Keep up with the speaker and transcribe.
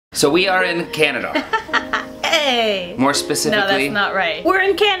So we are in Canada. Hey! More specifically... No, that's not right. We're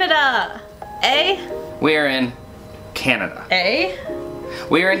in Canada! Eh? We are in Canada. Eh?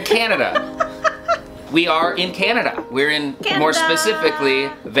 We are in Canada. We are in Canada. We're in, Canada. More specifically,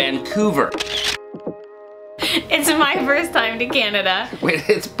 Vancouver. It's my first time to Canada. Wait,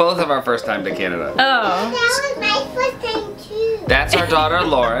 it's both of our first time to Canada. Oh. That was my first time too. That's our daughter,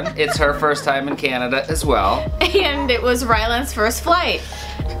 Lauren. It's her first time in Canada as well. And it was Ryland's first flight.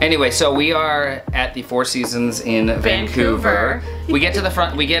 Anyway, so we are at the Four Seasons in Vancouver. We get to the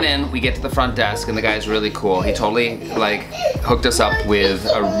front, we get to the front desk, and the guy's really cool. He totally, like, hooked us up with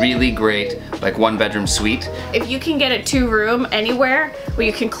a really great, like, one-bedroom suite. If you can get a 2-room anywhere where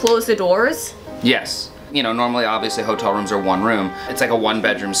you can close the doors. Yes. You know, normally, obviously, hotel rooms are one room. It's like a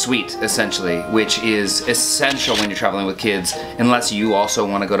one-bedroom suite, essentially, which is essential when you're traveling with kids, unless you also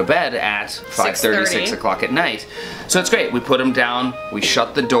want to go to bed at 5:30, 6 o'clock at night. So it's great. We put them down, we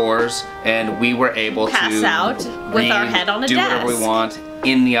shut the doors, and we were able to pass out with our head on a do desk. whatever we want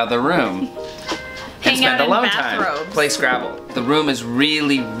in the other room. And Hang spend out alone in time, bathrobes. play Scrabble. The room is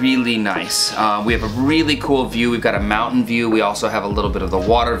really, really nice. We have a really cool view. We've got a mountain view. We also have a little bit of the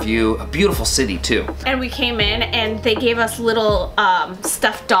water view. A beautiful city too. And we came in and they gave us little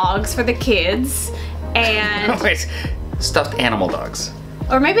stuffed dogs for the kids. And Wait, stuffed animal dogs.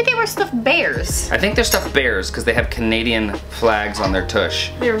 or maybe they were stuffed bears. I think they're stuffed bears because they have Canadian flags on their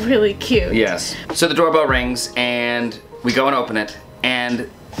tush. They're really cute. Yes. So the doorbell rings and we go and open it, and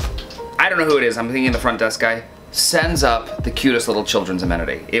I don't know who it is, I'm thinking the front desk guy, sends up the cutest little children's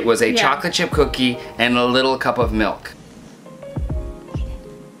amenity. It was a chocolate chip cookie and a little cup of milk.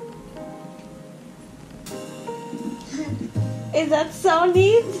 Is that so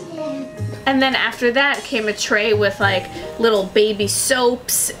neat? And then after that came a tray with like little baby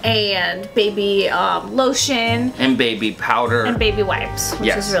soaps and baby lotion. And baby powder. And baby wipes,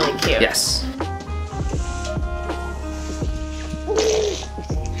 which is really cute. Yes.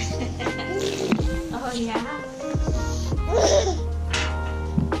 Oh yeah.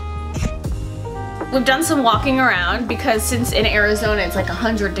 We've done some walking around because since in Arizona it's like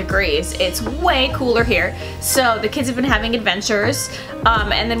 100 degrees, it's way cooler here. So the kids have been having adventures.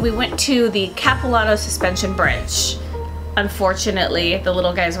 And then we went to the Capilano suspension bridge. Unfortunately, the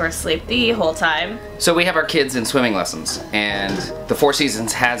little guys were asleep the whole time. So we have our kids in swimming lessons, and the Four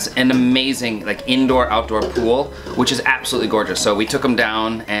Seasons has an amazing like indoor-outdoor pool, which is absolutely gorgeous. So we took them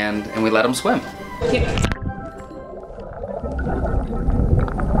down and we let them swim.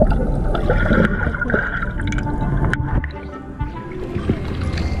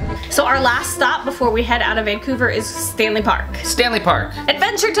 So our last stop before we head out of Vancouver is Stanley Park. Stanley Park.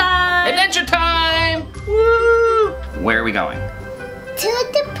 Adventure time! Adventure time! Woo! Where are we going? To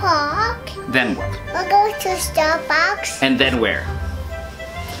the park. Then what? We're going to Starbucks. And then where?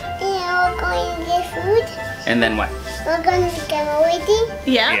 And we're going to get food. And then what? We're going to get ready.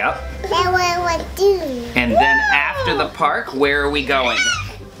 Yeah? Yep. And what we do. And then after the park, where are we going?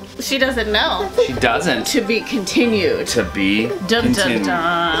 She doesn't know. She doesn't. To be continued. To be Dun, continued.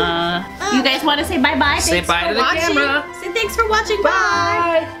 dun, dun. You guys want to say bye-bye? Say Thanks bye for to the watching. camera. Say thanks for watching.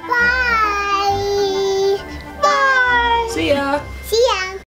 Bye. Bye. Bye. See ya.